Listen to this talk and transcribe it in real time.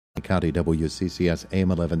County, WCCS AM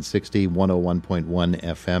 1160, 101.1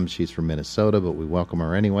 FM. She's from Minnesota, but we welcome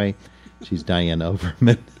her anyway. She's Diane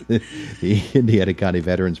Overman, the Indiana County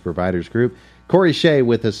Veterans Providers Group. Corey Shea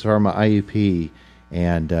with us from IUP,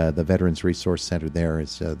 and the Veterans Resource Center there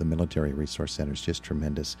is the Military Resource Center is just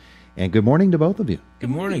tremendous. And good morning to both of you. Good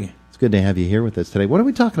morning. It's good to have you here with us today. What are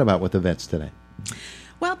we talking about with the vets today?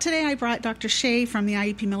 Well, today I brought Dr. Shea from the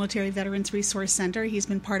IUP Military Veterans Resource Center. He's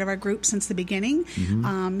been part of our group since the beginning.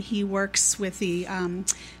 Mm-hmm. He works with the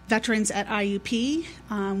veterans at IUP.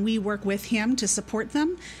 We work with him to support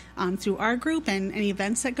them through our group and any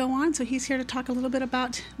events that go on. So he's here to talk a little bit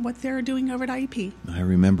about what they're doing over at IUP. I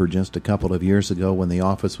remember just a couple of years ago when the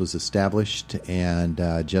office was established and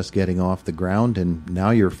just getting off the ground, and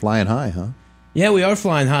now you're flying high, huh? Yeah, we are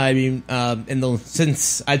flying high. I mean,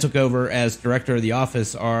 since I took over as director of the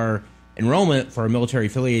office, our enrollment for our military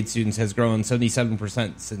affiliated students has grown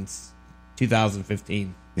 77% since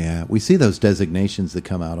 2015. Yeah, we see those designations that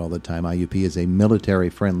come out all the time. IUP is a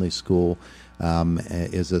military-friendly school,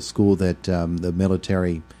 is a school that the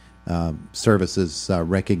military services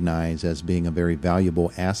recognize as being a very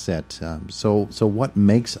valuable asset. So what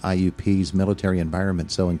makes IUP's military environment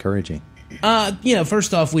so encouraging?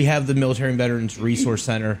 First off, we have the Military and Veterans Resource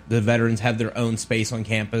Center. The veterans have their own space on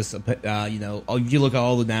campus. You look at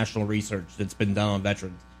all the national research that's been done on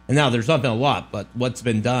veterans. And now there's not been a lot, but what's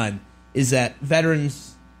been done is that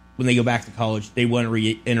veterans, when they go back to college, they want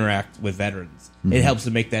to interact with veterans. Mm-hmm. It helps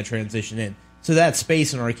them make that transition in. So that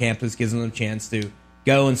space on our campus gives them a chance to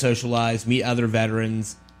go and socialize, meet other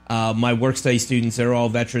veterans. My work study students, they're all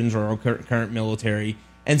veterans or all current military.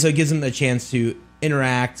 And so it gives them the chance to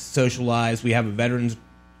interact, socialize. We have a veterans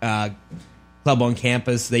club on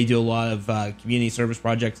campus. They do a lot of community service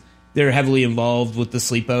projects. They're heavily involved with the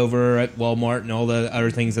sleepover at Walmart and all the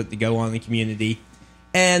other things that go on in the community.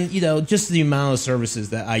 And, just the amount of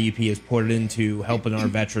services that IUP has poured into helping our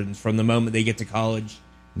veterans from the moment they get to college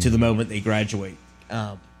to the moment they graduate.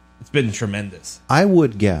 It's been tremendous. I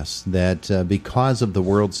would guess that because of the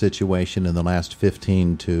world situation in the last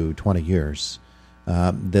 15 to 20 years,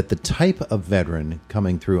 that the type of veteran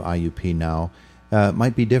coming through IUP now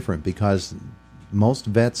might be different, because most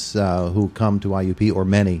vets who come to IUP, or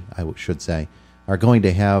many, I should say, are going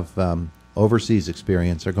to have overseas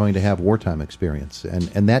experience, are going to have wartime experience,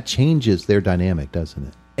 and that changes their dynamic, doesn't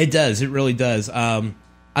it? It does. It really does. I'm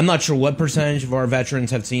not sure what percentage of our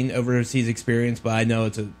veterans have seen overseas experience, but I know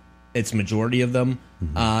it's majority of them,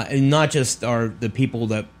 and not just the people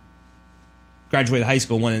that graduated high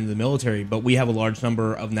school and went into the military, but we have a large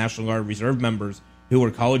number of National Guard Reserve members who are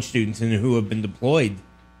college students and who have been deployed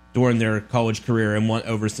during their college career and went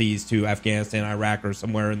overseas to Afghanistan, Iraq, or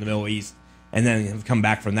somewhere in the Middle East, and then have come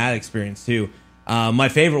back from that experience too. My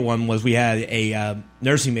favorite one was we had a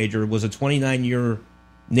nursing major, was a 29-year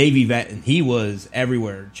Navy vet, and he was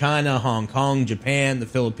everywhere: China, Hong Kong, Japan, the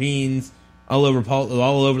Philippines, all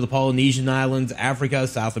over the Polynesian islands, Africa,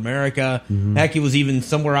 South America. Mm-hmm. Heck, he was even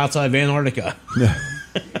somewhere outside of Antarctica.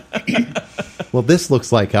 Well, this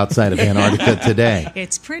looks like outside of Antarctica today.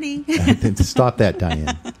 It's pretty. Stop that,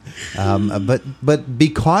 Diane. But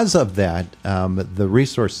because of that, the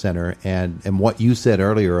Resource Center and what you said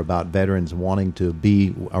earlier about veterans wanting to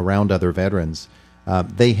be around other veterans,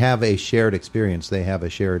 they have a shared experience. They have a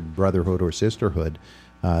shared brotherhood or sisterhood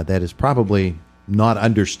that is probably not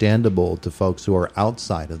understandable to folks who are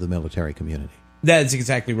outside of the military community. That's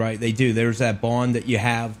exactly right. They do. There's that bond that you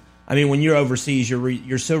have. I mean, when you're overseas,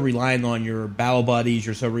 you're so relying on your battle buddies.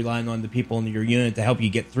 You're so relying on the people in your unit to help you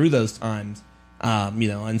get through those times.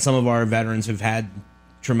 And some of our veterans have had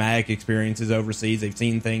traumatic experiences overseas. They've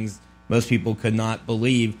seen things most people could not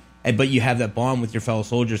believe. But you have that bond with your fellow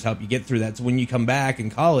soldiers to help you get through that. So when you come back in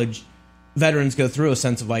college, veterans go through a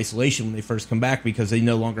sense of isolation when they first come back, because they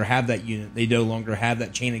no longer have that unit. They no longer have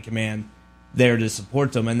that chain of command there to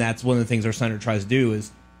support them. And that's one of the things our center tries to do,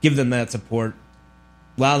 is give them that support,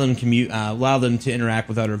 allow them to interact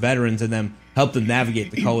with other veterans, and then help them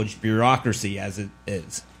navigate the college bureaucracy as it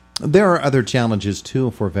is. There are other challenges,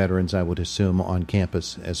 too, for veterans, I would assume, on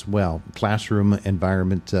campus as well. Classroom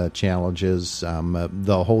environment challenges,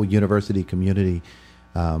 the whole university-community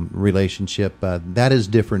relationship, that is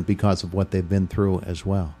different because of what they've been through as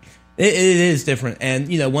well. It is different. And,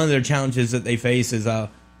 one of their challenges that they face is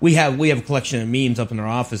we have a collection of memes up in our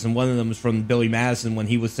office, and one of them is from Billy Madison when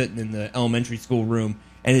he was sitting in the elementary school room,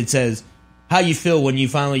 and it says, "How you feel when you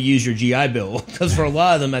finally use your GI Bill?" Because for a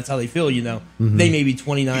lot of them, that's how they feel, Mm-hmm. They may be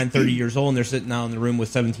 29, 30 years old, and they're sitting out in the room with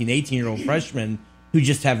 17, 18-year-old freshmen who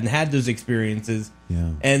just haven't had those experiences.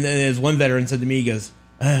 Yeah. And then as one veteran said to me, he goes,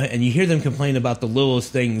 and you hear them complain about the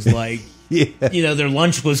littlest things, like their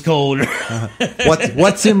lunch was cold.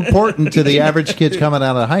 What's important to the average kid coming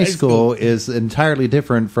out of high school is entirely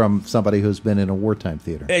different from somebody who's been in a wartime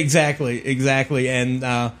theater. Exactly. And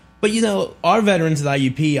but our veterans at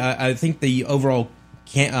IUP, I think the overall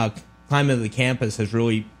climate of the campus has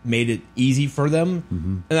really made it easy for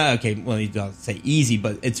them. Okay, well, you don't say easy,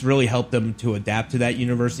 but it's really helped them to adapt to that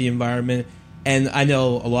university environment. And I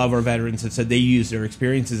know a lot of our veterans have said they use their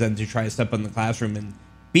experiences and to try to step in the classroom and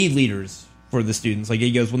be leaders for the students. Like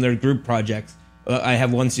he goes, when they're group projects, I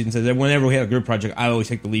have one student say that whenever we have a group project, I always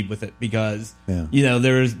take the lead with it because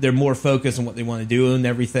they're more focused on what they want to do and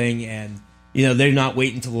everything, and they're not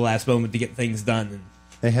waiting until the last moment to get things done.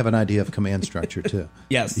 They have an idea of command structure, too.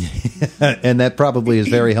 Yes. And that probably is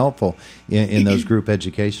very helpful in those group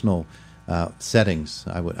educational settings,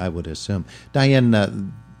 I would assume.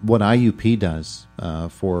 Diane, what IUP does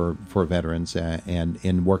for veterans and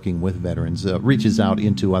in working with veterans reaches out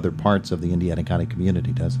into other parts of the Indiana County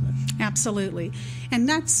community, doesn't it? Absolutely.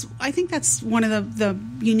 And I think that's one of the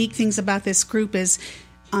unique things about this group is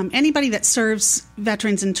anybody that serves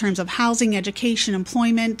veterans in terms of housing, education,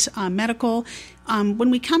 employment, medical, when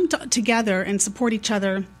we come together and support each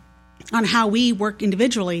other on how we work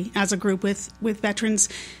individually as a group with veterans,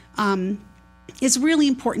 it's really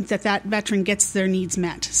important that veteran gets their needs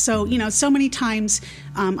met. So, so many times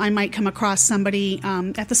I might come across somebody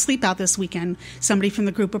at the sleep out this weekend. Somebody from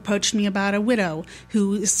the group approached me about a widow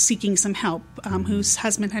who is seeking some help, whose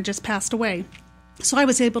husband had just passed away. So I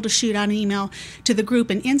was able to shoot out an email to the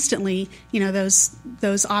group, and instantly,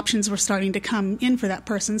 those options were starting to come in for that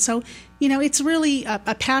person. So, it's really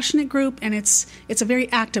a passionate group, and it's a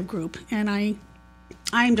very active group, and I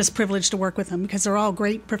am just privileged to work with them because they're all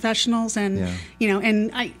great professionals, and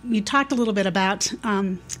you talked a little bit about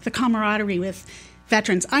the camaraderie with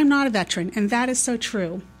veterans. I'm not a veteran, and that is so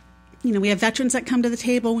true. We have veterans that come to the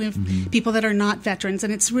table. We have people that are not veterans,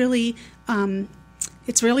 and it's really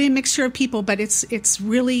a mixture of people, but it's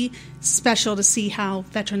really special to see how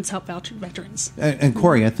veterans help veterans. And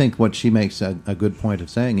Corey, I think what she makes a good point of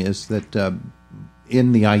saying is that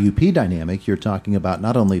in the IUP dynamic, you're talking about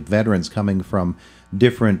not only veterans coming from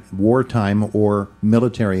different wartime or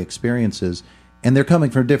military experiences, and they're coming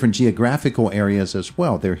from different geographical areas as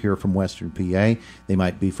well. They're here from Western PA. They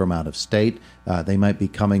might be from out of state. They might be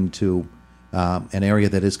coming to an area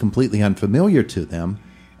that is completely unfamiliar to them,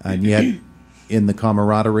 and yet in the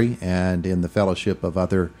camaraderie and in the fellowship of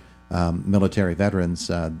other military veterans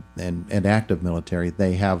and active military,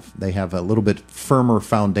 they have a little bit firmer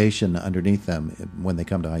foundation underneath them when they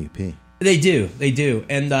come to IUP. They do.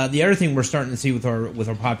 And the other thing we're starting to see with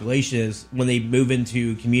our population is when they move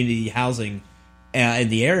into community housing in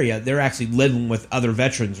the area, they're actually living with other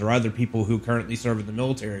veterans or other people who currently serve in the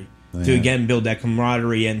military to again build that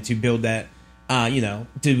camaraderie and to build that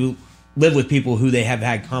to live with people who they have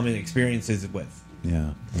had common experiences with.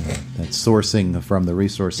 Yeah, that's sourcing from the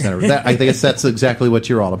resource center. I think that's exactly what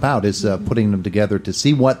you're all about, is putting them together to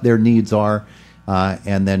see what their needs are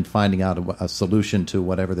and then finding out a solution to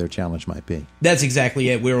whatever their challenge might be. That's exactly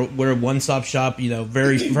it. We're a one-stop shop.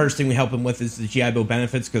 Very first thing we help them with is the GI Bill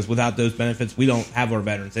benefits, because without those benefits, we don't have our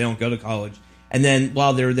veterans. They don't go to college. And then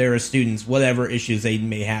while they're there as students, whatever issues they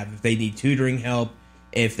may have, if they need tutoring help,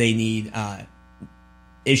 if they need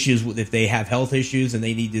issues if they have health issues and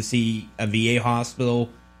they need to see a VA hospital,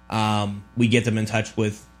 we get them in touch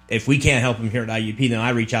with. If we can't help them here at IUP, then I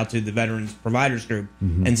reach out to the Veterans Providers Group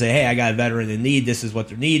and say, hey, I got a veteran in need. This is what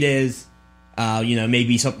their need is.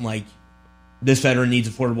 Maybe something like this veteran needs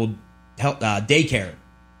affordable daycare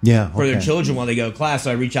for their children while they go to class.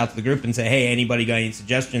 So I reach out to the group and say, hey, anybody got any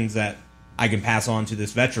suggestions that I can pass on to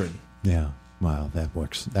this veteran? Yeah, wow, that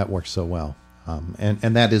works so well.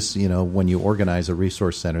 And that is, when you organize a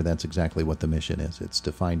resource center, that's exactly what the mission is. It's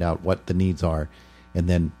to find out what the needs are and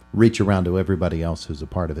then reach around to everybody else who's a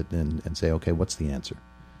part of it and say, okay, what's the answer?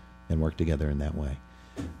 And work together in that way.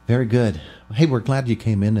 Very good. Hey, we're glad you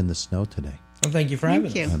came in the snow today. Well, thank you for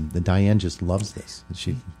having us. Diane just loves this.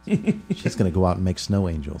 She's going to go out and make snow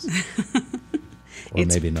angels. Or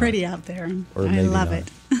it's maybe not. Pretty out there. Or I maybe love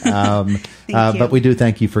not. it. But we do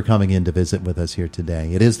thank you for coming in to visit with us here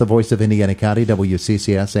today. It is the voice of Indiana County,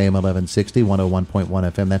 WCCS, AM 1160, 101.1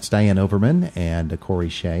 FM. That's Diane Overman and Corey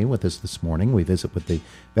Shea with us this morning. We visit with the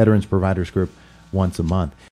Veterans Providers Group once a month.